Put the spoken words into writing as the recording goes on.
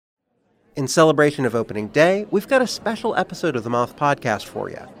In celebration of opening day, we've got a special episode of the Moth Podcast for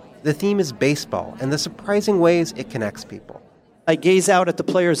you. The theme is baseball and the surprising ways it connects people. I gaze out at the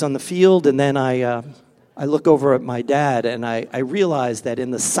players on the field, and then I look over at my dad, and I realize that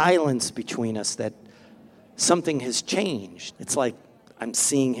in the silence between us that something has changed. It's like I'm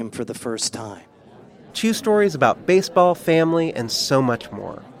seeing him for the first time. 2 stories about baseball, family, and so much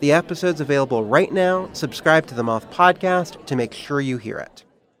more. The episode's available right now. Subscribe to the Moth Podcast to make sure you hear it.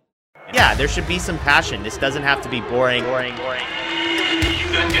 Yeah, there should be some passion. This doesn't have to be boring. You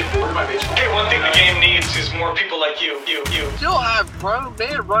done get bored by baseball? Hey, one thing the game needs is more people like you. Still have grown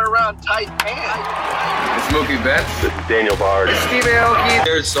men run around tight pants. It's Mookie Betts. It's Daniel Bard. It's Steve Aoki.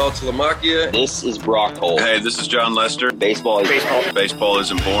 There's Saul Telemakia. This is Brock Holt. Hey, this is John Lester. Baseball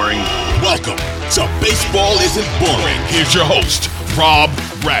isn't boring. Welcome to Baseball Isn't Boring. Here's your host, Rob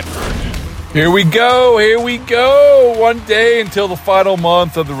Bradford. Here we go. One day until the final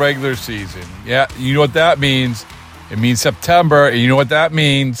month of the regular season. Yeah, you know what that means. It means September. And you know what that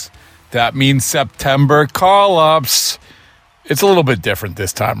means? That means September call-ups. It's a little bit different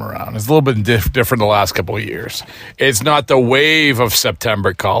this time around. It's a little bit different the last couple of years. It's not the wave of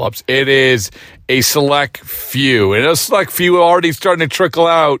September call-ups. It is a select few. And a select few already starting to trickle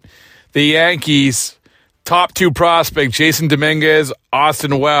out. The Yankees' top 2 prospects, Jason Dominguez,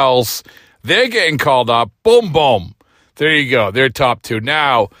 Austin Wells, they're getting called up. Boom, boom. There you go. They're top 2.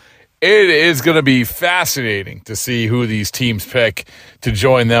 Now, it is going to be fascinating to see who these teams pick to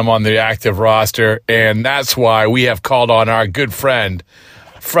join them on the active roster. And that's why we have called on our good friend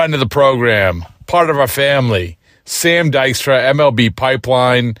of the program, part of our family, Sam Dykstra, MLB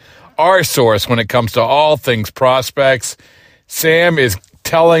Pipeline, our source when it comes to all things prospects. Sam is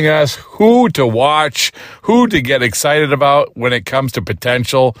telling us who to watch, who to get excited about when it comes to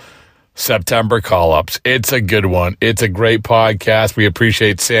potential September call-ups. It's a good one. It's a great podcast. We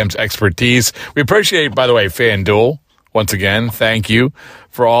appreciate Sam's expertise. We appreciate, by the way, FanDuel. Once again, thank you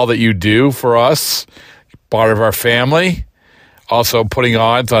for all that you do for us, part of our family. Also putting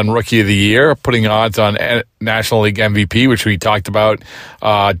odds on Rookie of the Year, putting odds on National League MVP, which we talked about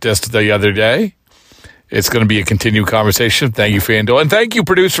just the other day. It's going to be a continued conversation. Thank you, FanDuel. And thank you,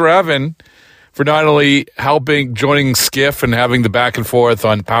 producer Evan, for not only joining Skiff and having the back and forth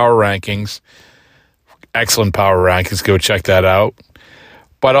on power rankings. Excellent power rankings. Go check that out.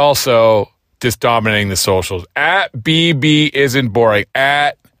 But also just dominating the socials. At BB Isn't Boring.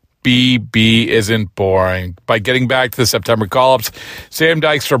 At BB Isn't Boring. By getting back to the September call-ups, Sam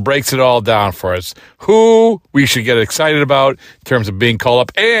Dykstra breaks it all down for us. Who we should get excited about in terms of being called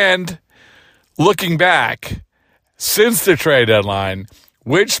up. And looking back, since the trade deadline,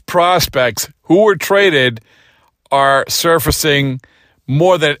 which prospects who were traded are surfacing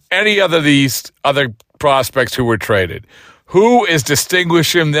more than any of these other prospects who were traded? Who is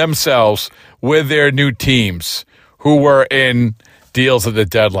distinguishing themselves with their new teams who were in deals at the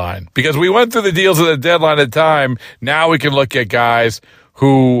deadline? Because we went through the deals at the deadline at the time. Now we can look at guys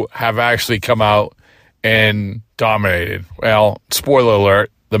who have actually come out and dominated. Well, spoiler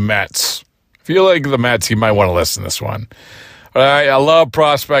alert, the Mets. If you like the Mets, you might want to listen to this one. All right, I love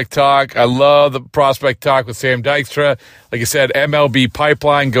Prospect Talk. I love the Prospect Talk with Sam Dykstra. Like I said, MLB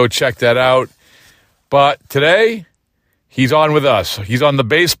Pipeline, go check that out. But today, he's on with us. He's on the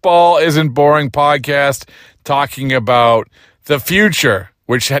Baseball Isn't Boring podcast talking about the future,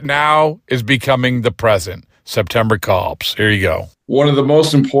 which now is becoming the present. September call-ups. Here you go. One of the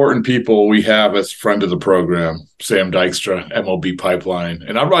most important people we have as a friend of the program, Sam Dykstra, MLB Pipeline.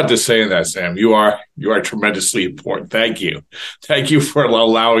 And I'm not just saying that, Sam. You are tremendously important. Thank you. Thank you for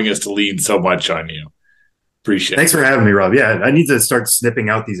allowing us to lean so much on you. Appreciate it. Thanks for having me, Rob. Yeah, I need to start snipping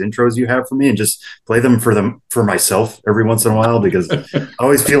out these intros you have for me and just play them for myself every once in a while, because I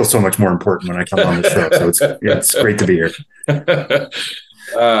always feel so much more important when I come on the show. So it's great to be here.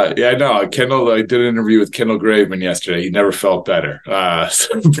 Kendall, I did an interview with Kendall Graveman yesterday. He never felt better.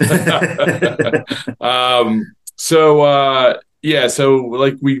 So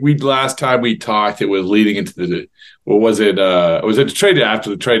like we last time we talked, it was leading into was it the trade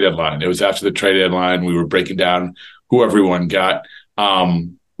after the trade deadline? It was after the trade deadline. We were breaking down who everyone got,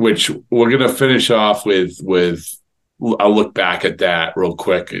 which we're going to finish off with. I'll look back at that real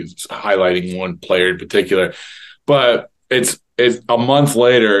quick. It's highlighting one player in particular, but it's a month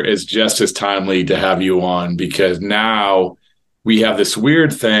later, it's just as timely to have you on, because now we have this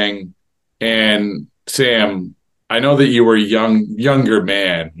weird thing. And Sam, I know that you were a younger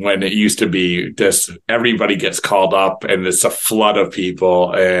man when it used to be just everybody gets called up and it's a flood of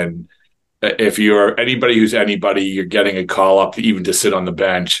people. And if you're anybody who's anybody, you're getting a call up even to sit on the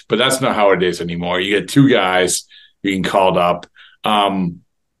bench. But that's not how it is anymore. You get 2 guys being called up.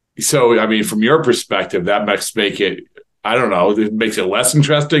 So, I mean, from your perspective, that must make it, I don't know, it makes it less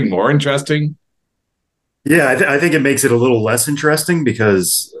interesting, more interesting. Yeah, I think it makes it a little less interesting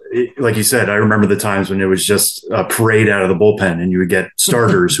because, like you said, I remember the times when it was just a parade out of the bullpen and you would get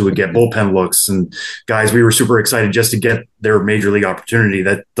starters who would get bullpen looks and guys we were super excited just to get their major league opportunity.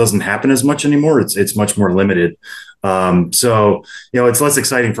 That doesn't happen as much anymore. It's much more limited. So, it's less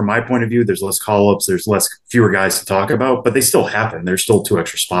exciting from my point of view. There's less call-ups. There's fewer guys to talk about, but they still happen. There's still 2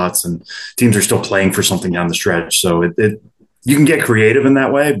 extra spots and teams are still playing for something down the stretch. So you can get creative in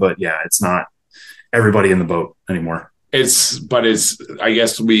that way, but yeah, it's not everybody in the boat anymore. It's I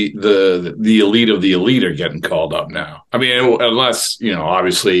guess the elite of the elite are getting called up now. I mean, unless,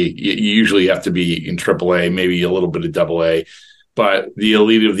 obviously you usually have to be in AAA, maybe a little bit of AA, but the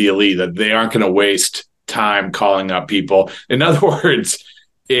elite of the elite, that they aren't going to waste time calling up people. In other words,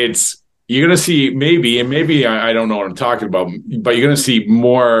 you're going to see maybe I don't know what I'm talking about, but you're going to see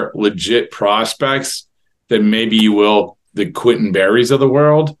more legit prospects than maybe you will the Quentin Berries of the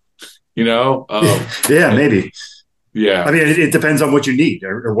world. Yeah, maybe. Yeah. I mean, it depends on what you need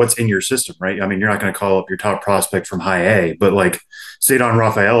or what's in your system, right? I mean, you're not going to call up your top prospect from high A, but like Cedar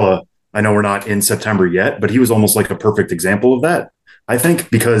Rafaela, I know we're not in September yet, but he was almost like a perfect example of that, I think,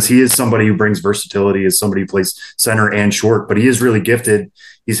 because he is somebody who brings versatility, is somebody who plays center and short, but he is really gifted.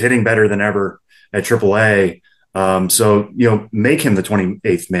 He's hitting better than ever at AAA. So, make him the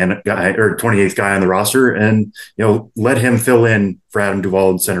 28th guy on the roster and, let him fill in for Adam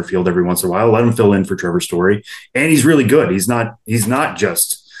Duvall in center field every once in a while. Let him fill in for Trevor Story. And he's really good. He's not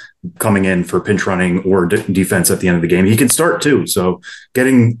just coming in for pinch running or defense at the end of the game. He can start too. So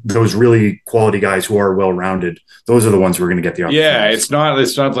getting those really quality guys who are well-rounded, those are the ones who are going to get the opportunity. Yeah, it's not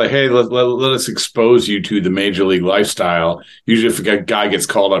like, hey, let us expose you to the major league lifestyle. Usually if a guy gets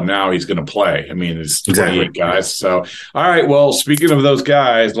called up now, he's going to play. I mean, it's 28 guys. So, all right, well, speaking of those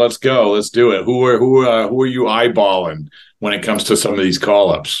guys, let's go. Let's do it. Who are you eyeballing when it comes to some of these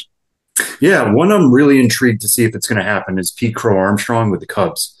call-ups? Yeah, one I'm really intrigued to see if it's going to happen is Pete Crow Armstrong with the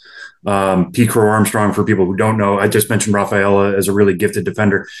Cubs. Pete Crow Armstrong, for people who don't know, I just mentioned Rafaela as a really gifted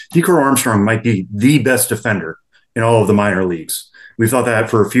defender. Pete Crow Armstrong might be the best defender in all of the minor leagues. We've thought that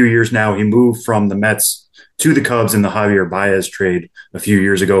for a few years now. He moved from the Mets to the Cubs in the Javier Baez trade a few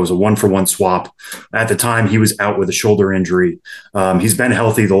years ago. It was a 1-for-1 swap. At the time, he was out with a shoulder injury. He's been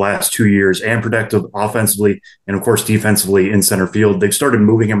healthy the last 2 years and productive offensively and, of course, defensively in center field. They've started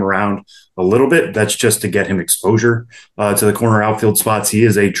moving him around a little bit. That's just to get him exposure to the corner outfield spots. He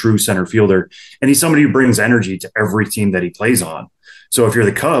is a true center fielder, and he's somebody who brings energy to every team that he plays on. So if you're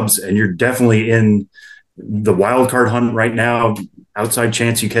the Cubs and you're definitely in the wild card hunt right now, outside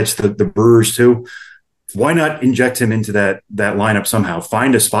chance you catch the Brewers too, why not inject him into that lineup somehow?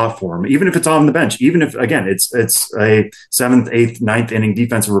 Find a spot for him, even if it's on the bench, even if, again, it's a 7th, 8th, 9th inning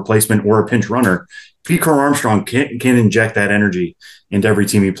defensive replacement or a pinch runner. Pete Crow Armstrong can inject that energy into every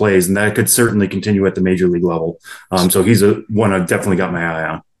team he plays, and that could certainly continue at the major league level. So he's one I've definitely got my eye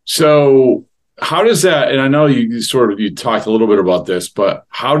on. So how does that, and I know you talked a little bit about this, but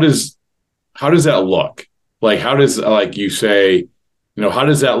how does that look? Like, how does, like you say, how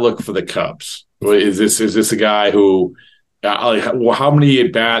does that look for the Cubs? Is this a guy who, how many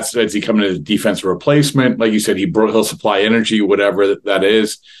at bats does he come into the defensive replacement? Like you said, he'll supply energy, whatever that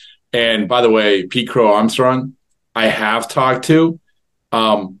is. And by the way, Pete Crow Armstrong, I have talked to,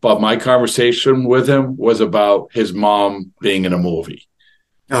 but my conversation with him was about his mom being in a movie.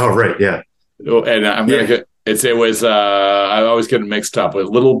 Oh, right, yeah. And I'm gonna get I always get it mixed up with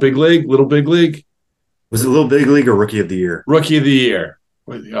Little Big League. Was it Little Big League or Rookie of the Year? Rookie of the Year.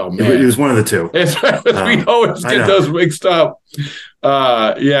 Oh man, it was one of the two. We always get those mixed up.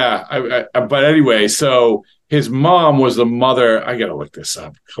 But anyway, so his mom was the mother. I gotta look this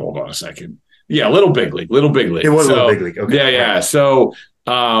up. Hold on a second. Yeah, Little Big League. It was Little Big League. Okay. Yeah. So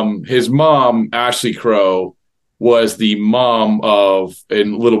his mom, Ashley Crow, was the mom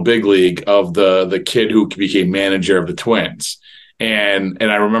in Little Big League of the kid who became manager of the Twins. And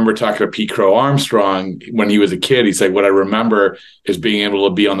I remember talking to Pete Crow Armstrong when he was a kid. He's like, what I remember is being able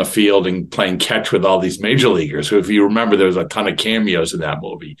to be on the field and playing catch with all these major leaguers. So if you remember, there was a ton of cameos in that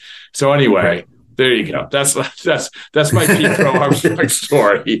movie. So anyway, there you go. That's my Pete Crow Armstrong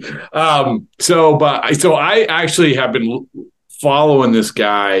story. So I actually have been following this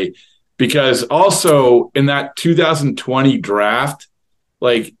guy because also in that 2020 draft,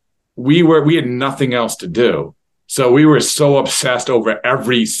 like we had nothing else to do. So we were so obsessed over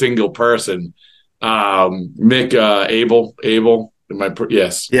every single person. Mick Abel.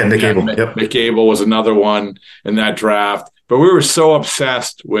 Yes. Yeah, Mick Abel. Yep. Mick Abel was another one in that draft. But we were so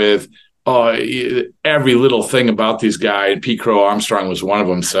obsessed with every little thing about these guys. And Pete Crow Armstrong was one of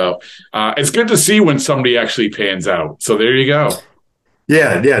them. So it's good to see when somebody actually pans out. So there you go.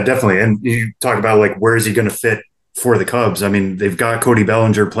 Yeah, definitely. And you talk about like, where is he going to fit for the Cubs? I mean, they've got Cody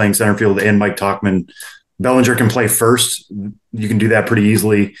Bellinger playing center field and Mike Tauchman. Bellinger can play first. You can do that pretty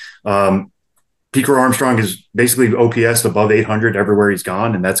easily. Pete Crow Armstrong is basically OPS above 800 everywhere he's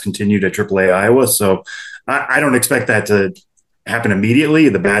gone, and that's continued at AAA Iowa. So I don't expect that to happen immediately.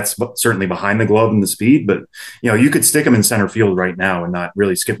 The bat's certainly behind the glove and the speed, but you could stick him in center field right now and not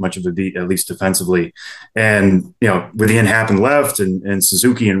really skip much of a beat, at least defensively. And with Ian Happ in left and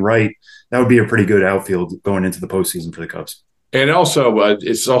Suzuki in right, that would be a pretty good outfield going into the postseason for the Cubs. And also,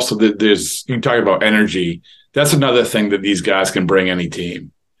 it's also that you talk about energy. That's another thing that these guys can bring any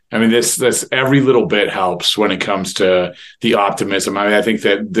team. I mean, this every little bit helps when it comes to the optimism. I mean, I think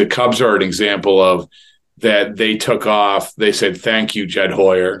that the Cubs are an example of that. They took off. They said, thank you, Jed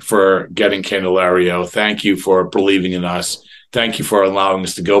Hoyer, for getting Candelario. Thank you for believing in us. Thank you for allowing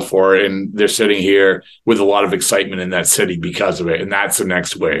us to go for it. And they're sitting here with a lot of excitement in that city because of it. And that's the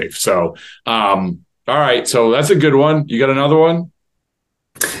next wave. So, all right. So that's a good one. You got another one?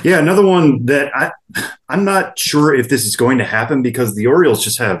 Yeah, another one that I'm not sure if this is going to happen because the Orioles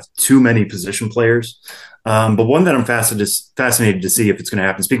just have too many position players. But one that I'm fascinated to see if it's going to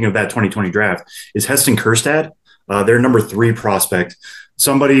happen, speaking of that 2020 draft, is Heston Kjerstad, their number 3 prospect,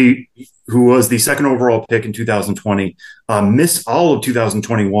 somebody who was the second overall pick in 2020, missed all of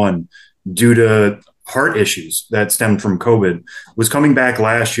 2021 due to heart issues that stemmed from COVID, was coming back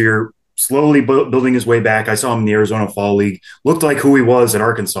last year, slowly building his way back. I saw him in the Arizona Fall League, looked like who he was at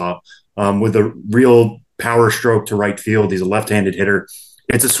Arkansas, with a real power stroke to right field. He's a left-handed hitter.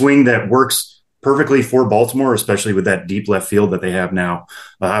 It's a swing that works perfectly for Baltimore, especially with that deep left field that they have now.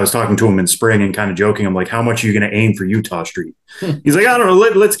 I was talking to him in spring and kind of joking. I'm like, how much are you going to aim for Utah Street? He's like, I don't know.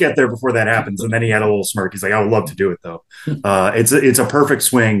 Let's get there before that happens. And then he had a little smirk. He's like, I would love to do it, though. It's a perfect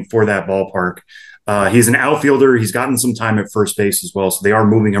swing for that ballpark. He's an outfielder. He's gotten some time at first base as well. So they are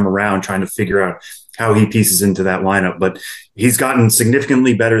moving him around, trying to figure out how he pieces into that lineup. But he's gotten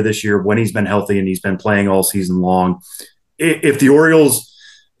significantly better this year when he's been healthy and he's been playing all season long. If the Orioles,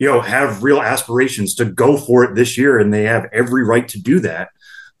 have real aspirations to go for it this year, and they have every right to do that,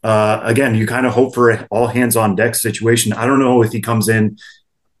 again, you kind of hope for an all hands on deck situation. I don't know if he comes in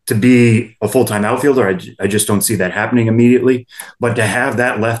to be a full-time outfielder. I just don't see that happening immediately. But to have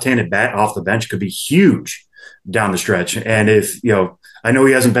that left-handed bat off the bench could be huge down the stretch. And if, I know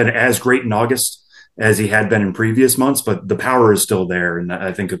he hasn't been as great in August as he had been in previous months, but the power is still there, and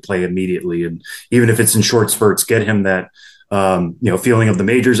I think could play immediately. And even if it's in short spurts, get him that, feeling of the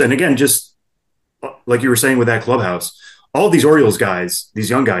majors. And again, just like you were saying with that clubhouse, all these Orioles guys, these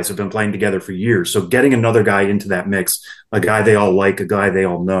young guys have been playing together for years. So getting another guy into that mix, a guy they all like, a guy they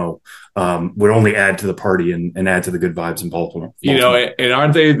all know, would only add to the party and add to the good vibes in Baltimore. And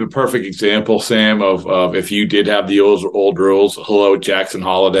aren't they the perfect example, Sam, of if you did have the old rules, hello, Jackson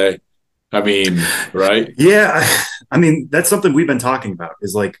Holiday? I mean, right? Yeah. I mean, that's something we've been talking about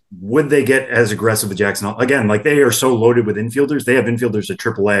is like, would they get as aggressive with Jackson? Again, like they are so loaded with infielders. They have infielders at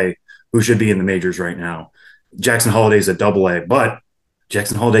AAA who should be in the majors right now. Jackson Holiday's at AA, but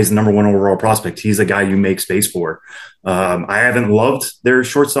Jackson Holiday's the number 1 overall prospect. He's a guy you make space for. I haven't loved their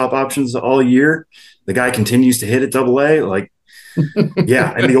shortstop options all year. The guy continues to hit at AA. Like,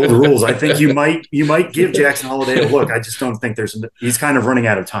 yeah, and the old rules. I think you might give Jackson Holiday a look. I just don't think he's kind of running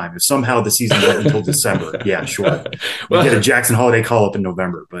out of time. If somehow the season went until December, yeah, sure. We'll get a Jackson Holiday call up in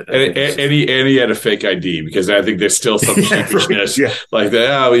November. But and he had a fake ID because I think there's still some sheepishness like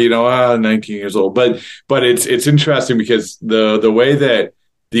that. 19 years old. But it's interesting because the way that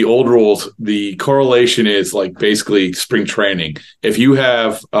the old rules, the correlation is like basically spring training. If you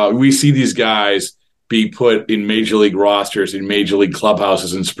have, we see these guys be put in major league rosters, in major league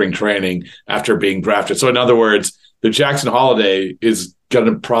clubhouses in spring training after being drafted. So in other words, the Jackson Holiday is going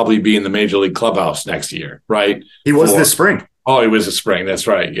to probably be in the major league clubhouse next year, right? He was this spring. Oh, he was this spring. That's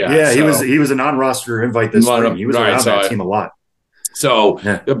right. Yeah. Yeah. He was a non-roster invite this spring. He was around that team a lot. So,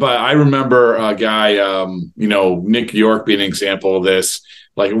 but I remember a guy, Nick York being an example of this,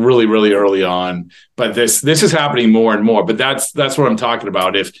 like really, really early on. But this is happening more and more. But that's what I'm talking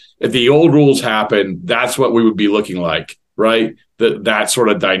about. If the old rules happen, that's what we would be looking like, right? That sort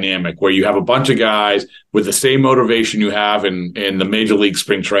of dynamic where you have a bunch of guys with the same motivation you have in the major league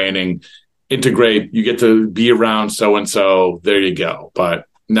spring training, integrate, you get to be around so-and-so, there you go. But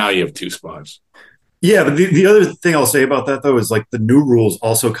now you have 2 spots. Yeah, but the other thing I'll say about that, though, is like the new rules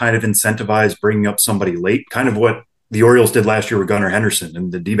also kind of incentivize bringing up somebody late, kind of what the Orioles did last year with Gunnar Henderson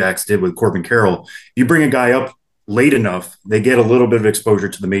and the D-backs did with Corbin Carroll. You bring a guy up late enough, they get a little bit of exposure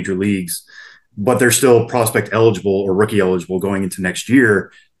to the major leagues, but they're still prospect eligible or rookie eligible going into next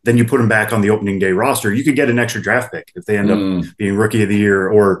year. Then you put them back on the opening day roster. You could get an extra draft pick if they end up being rookie of the year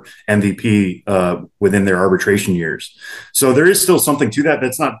or MVP within their arbitration years. So there is still something to that.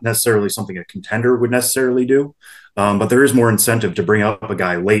 That's not necessarily something a contender would necessarily do. But there is more incentive to bring up a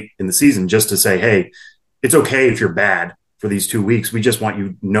guy late in the season just to say, hey, it's okay if you're bad for these 2 weeks. We just want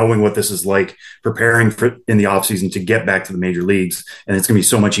you knowing what this is like, preparing for in the offseason to get back to the major leagues. And it's going to be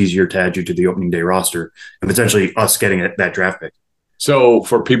so much easier to add you to the opening day roster and potentially us getting that draft pick. So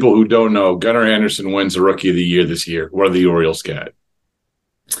for people who don't know, Gunnar Henderson wins the Rookie of the Year this year. What do the Orioles get?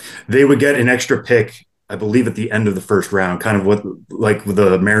 They would get an extra pick, I believe, at the end of the first round, kind of what like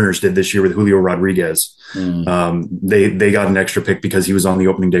the Mariners did this year with Julio Rodriguez. They got an extra pick because he was on the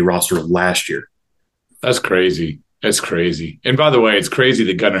opening day roster last year. That's crazy. That's crazy. And by the way, it's crazy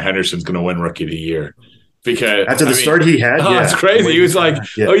that Gunnar Henderson's going to win Rookie of the Year because after the start he had, it's crazy. He was like,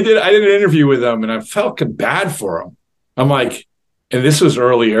 I did an interview with him, and I felt bad for him. I'm like, and this was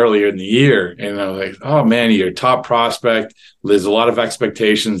earlier in the year, and I was like, oh man, you're a top prospect. There's a lot of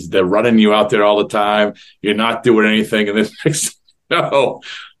expectations. They're running you out there all the time. You're not doing anything, and this,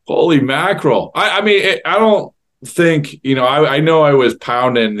 holy mackerel. I mean, I don't think, I know I was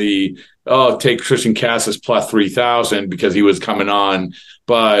pounding the, take Christian Cassis plus 3,000 because he was coming on.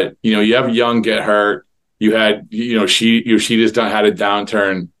 But, you have Young get hurt. You had, Yoshida's had a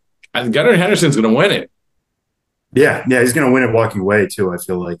downturn. I think Gunnar Henderson's going to win it. Yeah, he's going to win it walking away too, I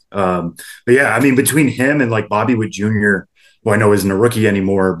feel like. But yeah, I mean, between him and like Bobby Witt Jr., who I know isn't a rookie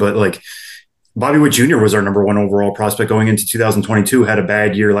anymore, but like Bobby Witt Jr. was our number 1 overall prospect going into 2022, had a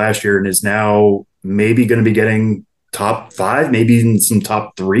bad year last year, and is now maybe going to be getting top 5, maybe even some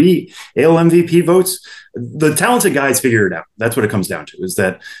top 3 AL MVP votes. The talented guys figure it out. That's what it comes down to, is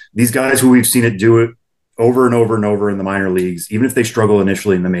that these guys who we've seen it do it over and over and over in the minor leagues, even if they struggle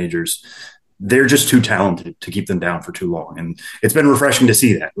initially in the majors, they're just too talented to keep them down for too long. And it's been refreshing to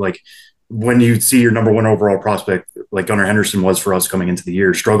see that. Like when you see your number 1 overall prospect, like Gunnar Henderson was for us coming into the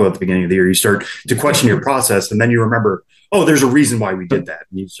year, struggle at the beginning of the year, you start to question your process, and then you remember, oh, there's a reason why we did that.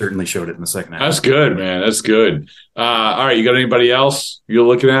 And you certainly showed it in the second half. That's good, man. That's good. All right, you got anybody else you're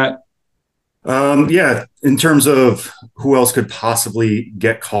looking at? Yeah, in terms of who else could possibly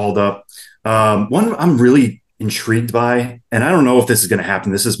get called up, one I'm really intrigued by, and I don't know if this is going to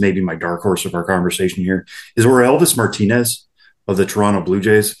happen, this is maybe my dark horse of our conversation here, is Elvis Martinez of the Toronto Blue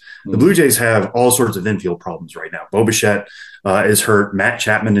Jays. The Blue Jays have all sorts of infield problems right now. Bo Bichette is hurt. Matt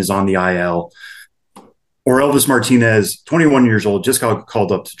Chapman is on the IL. Elvis Martinez, 21 years old, just got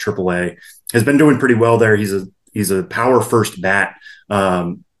called up to AAA, has been doing pretty well there. He's a power first bat.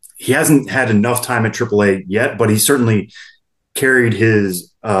 He hasn't had enough time at AAA yet, but he certainly carried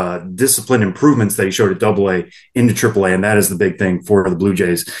his discipline improvements that he showed at AA into AAA, and that is the big thing for the Blue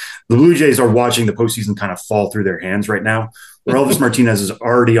Jays. The Blue Jays are watching the postseason kind of fall through their hands right now. Elvis Martinez is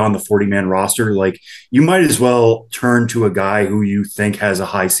already on the 40-man roster. Like, you might as well turn to a guy who you think has a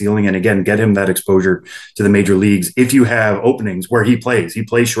high ceiling, and again, get him that exposure to the major leagues. If you have openings where he plays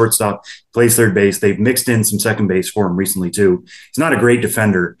shortstop, plays third base. They've mixed in some second base for him recently too. He's not a great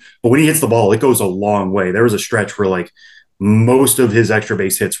defender, but when he hits the ball, it goes a long way. There was a stretch where like most of his extra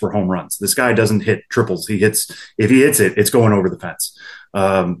base hits were home runs. This guy doesn't hit triples. If he hits it, it's going over the fence.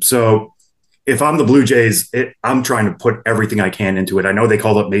 So if I'm the Blue Jays, I'm trying to put everything I can into it. I know they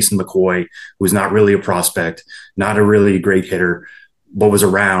called up Mason McCoy, who's not really a prospect, not a really great hitter, but was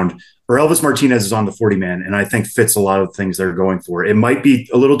around. Elvis Martinez is on the 40-man, and I think fits a lot of things they're going for. It might be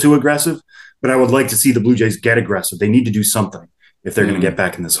a little too aggressive, but I would like to see the Blue Jays get aggressive. They need to do something if they're going to get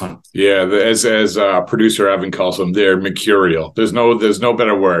back in this hunt. Yeah, as producer Evan calls them, they're mercurial. There's no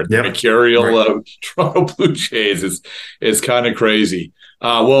better word. Yep. Mercurial of Toronto Blue Jays is kind of crazy.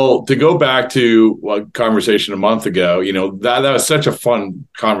 Well, to go back to a conversation a month ago, that was such a fun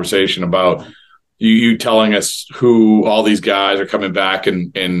conversation about you telling us who all these guys are coming back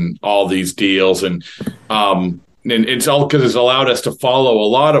and all these deals, and it's all because it's allowed us to follow a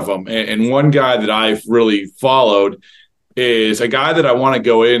lot of them. And one guy that I've really followed is a guy that I want to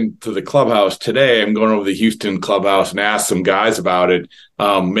go into the clubhouse today. I'm going over the Houston clubhouse and ask some guys about it.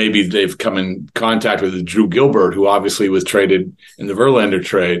 Maybe they've come in contact with Drew Gilbert, who obviously was traded in the Verlander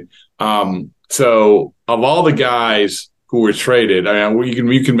trade. So of all the guys who were traded, I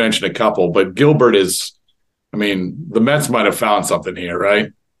mean, you can mention a couple, but Gilbert is, the Mets might have found something here,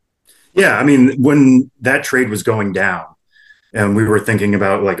 right? Yeah. I mean, when that trade was going down and we were thinking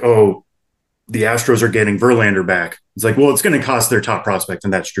about like, the Astros are getting Verlander back. It's like, well, it's going to cost their top prospect,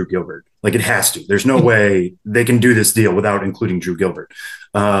 and that's Drew Gilbert. Like, it has to. There's no way they can do this deal without including Drew Gilbert.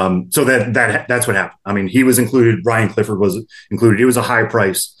 So that's what happened. I mean, he was included. Ryan Clifford was included. It was a high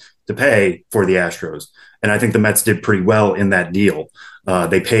price to pay for the Astros, and I think the Mets did pretty well in that deal.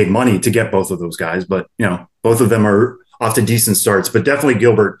 They paid money to get both of those guys, but both of them are off to decent starts, but definitely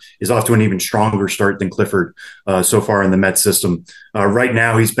Gilbert is off to an even stronger start than Clifford so far in the Mets system. Right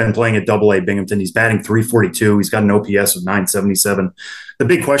now, he's been playing at Double-A Binghamton. He's batting .342. He's got an OPS of .977. The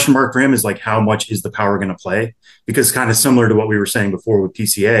big question mark for him is like, how much is the power going to play? Because kind of similar to what we were saying before with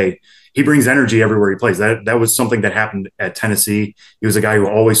PCA, he brings energy everywhere he plays. That was something that happened at Tennessee. He was a guy who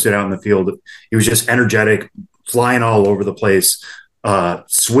always stood out in the field. He was just energetic, flying all over the place,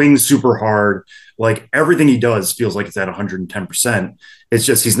 swings super hard. Like, everything he does feels like it's at 110%. It's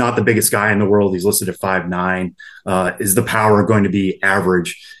just he's not the biggest guy in the world. He's listed at 5'9". Is the power going to be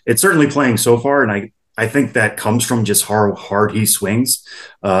average? It's certainly playing so far, and I think that comes from just how hard he swings.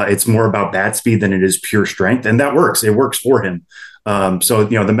 It's more about bat speed than it is pure strength, and that works. It works for him. So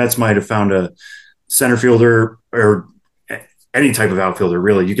the Mets might have found a center fielder or any type of outfielder,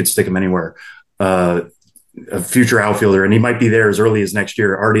 really. You could stick him anywhere. A future outfielder, and he might be there as early as next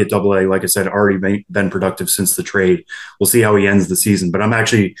year, already at Double-A. Like I said, already been productive since the trade. We'll see how he ends the season, but I'm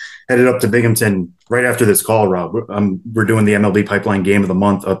actually headed up to Binghamton right after this call, Rob. We're doing the MLB Pipeline Game of the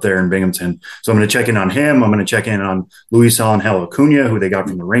Month up there in Binghamton. So I'm going to check in on him. I'm going to check in on Luis Angel Acuna, who they got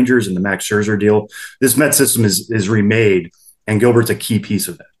from the Rangers in the Max Scherzer deal. This Met system is remade, and Gilbert's a key piece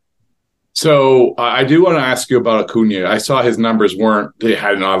of that. So I do want to ask you about Acuna. I saw his numbers they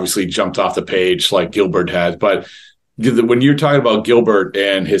hadn't obviously jumped off the page like Gilbert has, but when you're talking about Gilbert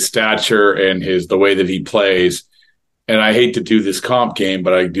and his stature and the way that he plays, and I hate to do this comp game,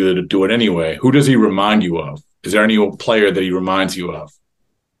 but I do it anyway. Who does he remind you of? Is there any player that he reminds you of?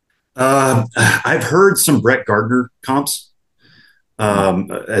 I've heard some Brett Gardner comps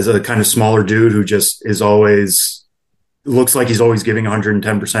as a kind of smaller dude who just is always looks like he's always giving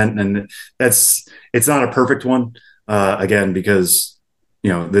 110%. And it's not a perfect one, again, because, I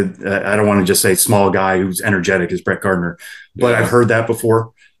don't want to just say small guy who's energetic as Brett Gardner, but I've heard that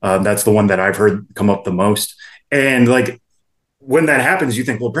before. That's the one that I've heard come up the most. And like, when that happens, you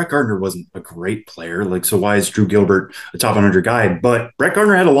think, well, Brett Gardner wasn't a great player. Like, so why is Drew Gilbert a top 100 guy? But Brett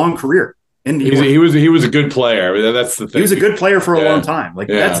Gardner had a long career. He was a good player. I mean, that's the thing. He was a good player for a long time. Like,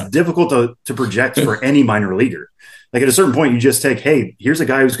 that's difficult to project for any minor leaguer. Like, at a certain point, you just take, hey, here's a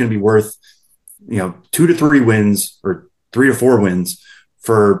guy who's going to be worth, 2 to 3 wins or 3 to 4 wins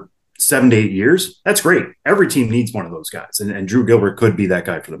for 7 to 8 years. That's great. Every team needs one of those guys, and Drew Gilbert could be that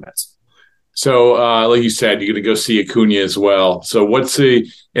guy for the Mets. So, like you said, you're going to go see Acuna as well. So,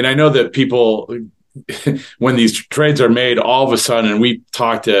 and I know that people, when these trades are made, all of a sudden, and we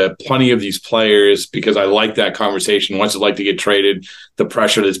talked to plenty of these players because I like that conversation. What's it like to get traded? The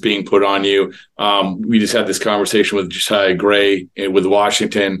pressure that's being put on you. We just had this conversation with Josiah Gray with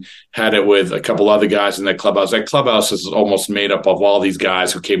Washington, had it with a couple other guys in that clubhouse. That clubhouse is almost made up of all these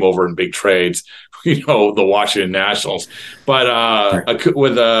guys who came over in big trades, the Washington Nationals. But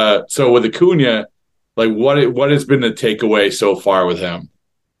with Acuna, like what has been the takeaway so far with him?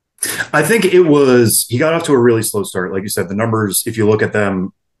 I think he got off to a really slow start. Like you said, the numbers, if you look at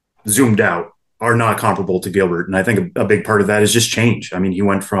them zoomed out, are not comparable to Gilbert. And I think a big part of that is just change. I mean, he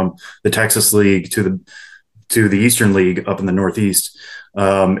went from the Texas League to the Eastern League up in the Northeast.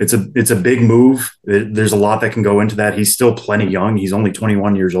 It's a big move. There's a lot that can go into that. He's still plenty young. He's only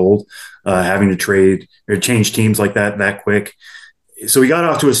 21 years old, having to trade or change teams like that quick. So he got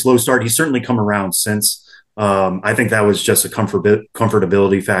off to a slow start. He's certainly come around since. I think that was just a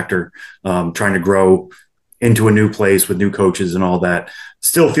comfortability factor, trying to grow into a new place with new coaches and all that.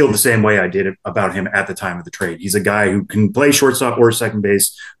 Still feel the same way I did about him at the time of the trade. He's a guy who can play shortstop or second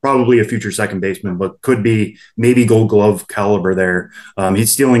base, probably a future second baseman, but could be maybe Gold Glove caliber there.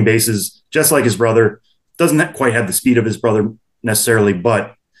 He's stealing bases just like his brother. Doesn't quite have the speed of his brother necessarily,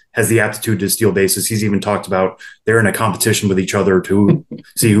 but has the aptitude to steal bases. He's even talked about they're in a competition with each other to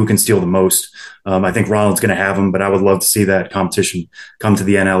see who can steal the most. I think Ronald's going to have him, but I would love to see that competition come to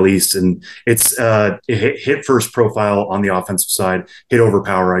the NL East. And it's hit first profile on the offensive side, hit over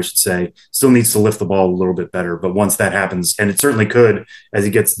power, I should say. Still needs to lift the ball a little bit better. But once that happens, and it certainly could as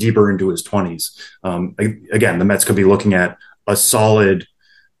he gets deeper into his 20s, again, the Mets could be looking at a solid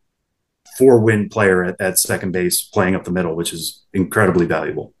 4-win player at second base playing up the middle, which is incredibly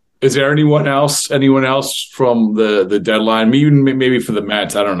valuable. Is there anyone else from the deadline? Maybe for the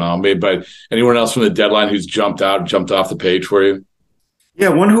Mets, I don't know. But anyone else from the deadline who's jumped off the page for you? Yeah,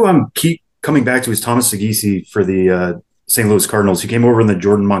 one who I'm keep coming back to is Thomas Sagisi for the St. Louis Cardinals. He came over in the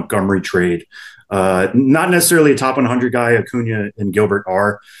Jordan Montgomery trade. Not necessarily a top 100 guy. Acuna and Gilbert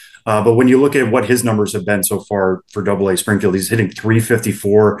are. But when you look at what his numbers have been so far for Double-A Springfield, he's hitting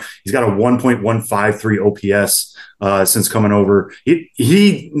 354. He's got a 1.153 OPS since coming over.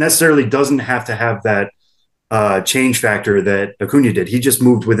 He necessarily doesn't have to have that change factor that Acuna did. He just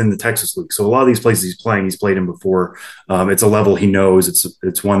moved within the Texas League. So a lot of these places he's played in before. It's a level he knows.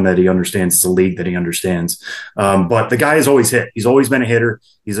 It's one that he understands. It's a league that he understands. But the guy has always hit. He's always been a hitter.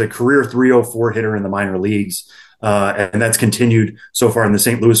 He's a career 304 hitter in the minor leagues. And that's continued so far in the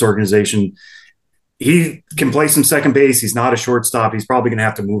St. Louis organization. He can play some second base. He's not a shortstop. He's probably going to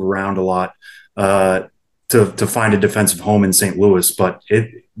have to move around a lot to find a defensive home in St. Louis. But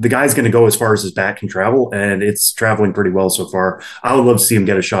the guy's going to go as far as his bat can travel, and it's traveling pretty well so far. I would love to see him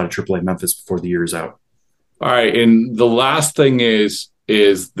get a shot at AAA Memphis before the year is out. All right, and the last thing is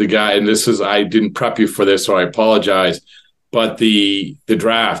the guy, and I didn't prep you for this, so I apologize. But the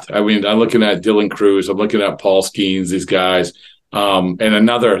draft, I mean, I'm looking at Dylan Cruz, I'm looking at Paul Skeens, these guys. And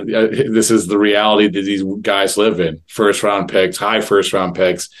this is the reality that these guys live in. First round picks, high first round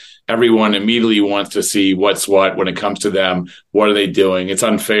picks. Everyone immediately wants to see what's what when it comes to them. What are they doing? It's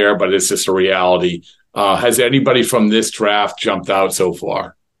unfair, but it's just a reality. Has anybody from this draft jumped out so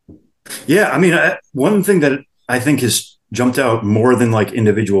far? Yeah, I mean, one thing that I think has jumped out more than like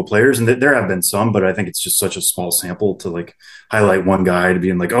individual players, and there have been some, but I think it's just such a small sample to like highlight one guy to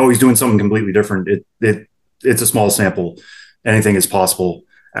being like, oh, he's doing something completely different. It's a small sample. Anything is possible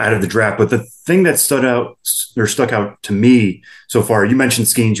out of the draft. But the thing that stuck out to me so far, you mentioned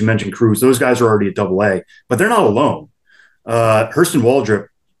Skeens, you mentioned Cruz. Those guys are already at Double-A, but they're not alone. Hurston Waldrop,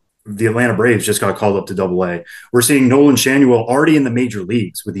 the Atlanta Braves, just got called up to Double-A. We're seeing Nolan Schanuel already in the major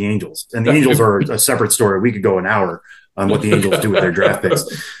leagues with the Angels. And the Angels are a separate story. We could go an hour on what the Angels do with their draft picks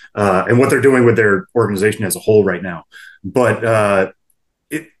and what they're doing with their organization as a whole right now. But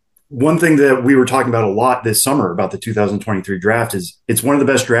one thing that we were talking about a lot this summer about the 2023 draft is it's one of the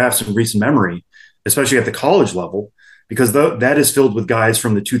best drafts in recent memory, especially at the college level, because that is filled with guys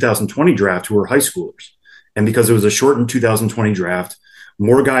from the 2020 draft who were high schoolers. And because it was a shortened 2020 draft,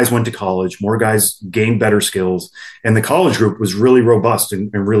 more guys went to college, more guys gained better skills, and the college group was really robust and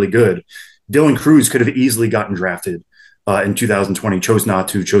really good. Dylan Cruz could have easily gotten drafted in 2020, chose not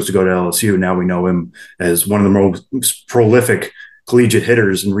to, chose to go to LSU. Now we know him as one of the most prolific collegiate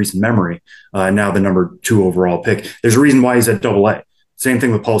hitters in recent memory. Now the number 2 overall pick. There's a reason why he's at Double-A. Same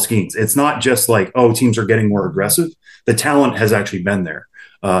thing with Paul Skeens. It's not just like, oh, teams are getting more aggressive. The talent has actually been there.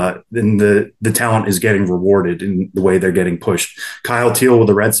 And the talent is getting rewarded in the way they're getting pushed. Kyle Teal with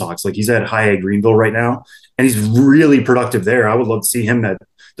the Red Sox, like he's at High A Greenville right now, and he's really productive there. I would love to see him at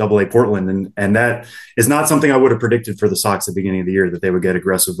Double-A Portland, and that is not something I would have predicted for the Sox at the beginning of the year, that they would get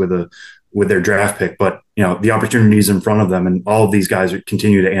aggressive with their draft pick. But you know, the opportunity is in front of them, and all of these guys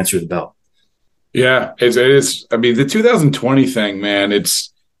continue to answer the bell. Yeah, it is. I mean, the 2020 thing, man,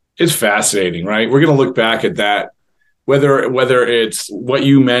 it's fascinating, right? We're going to look back at that, whether it's what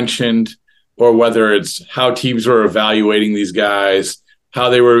you mentioned or whether it's how teams were evaluating these guys, how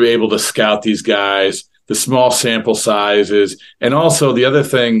they were able to scout these guys, the small sample sizes. And also the other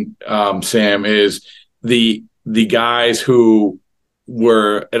thing, Sam, is the guys who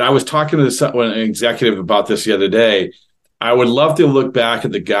were, and I was talking to an executive about this the other day. I would love to look back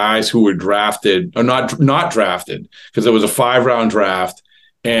at the guys who were drafted or not drafted, because it was a 5-round draft,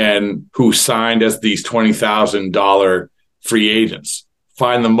 and who signed as these $20,000 free agents.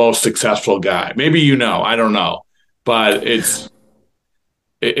 Find the most successful guy. Maybe I don't know, but it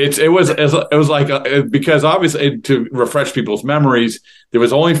was like because obviously, to refresh people's memories, there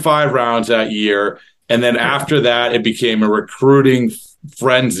was only 5 rounds that year, and then after that, it became a recruiting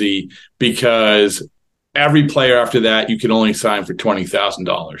frenzy because every player after that you can only sign for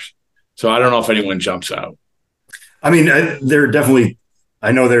 $20,000. So I don't know if anyone jumps out. I mean, I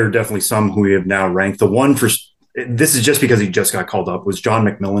know there are definitely some who we have now ranked. The one for this is just because he just got called up was John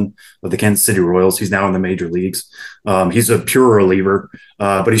McMillan of the Kansas City Royals. He's now in the major leagues. He's a pure reliever,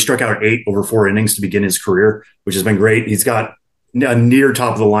 but he struck out 8 over 4 innings to begin his career, which has been great. He's got a near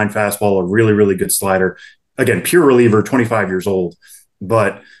top of the line fastball, a really, really good slider. Again, pure reliever, 25 years old,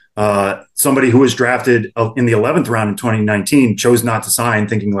 but somebody who was drafted in the 11th round in 2019 chose not to sign,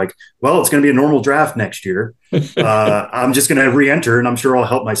 thinking like, well, it's going to be a normal draft next year. I'm just going to re-enter, and I'm sure I'll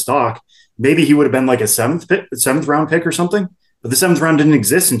help my stock. Maybe he would have been like a 7th round pick or something. But the 7th round didn't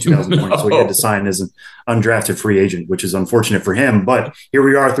exist in 2020, so he had to sign as an undrafted free agent, which is unfortunate for him. But here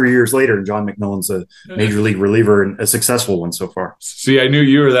we are 3 years later, and John McMillan's a major league reliever and a successful one so far. See, I knew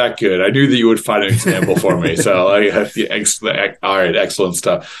you were that good. I knew that you would find an example for me. So all right, excellent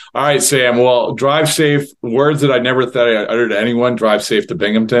stuff. All right, Sam. Well, drive safe. Words that I never thought I uttered to anyone. Drive safe to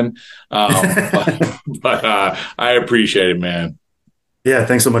Binghamton. But I appreciate it, man. Yeah,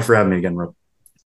 thanks so much for having me again, Rob.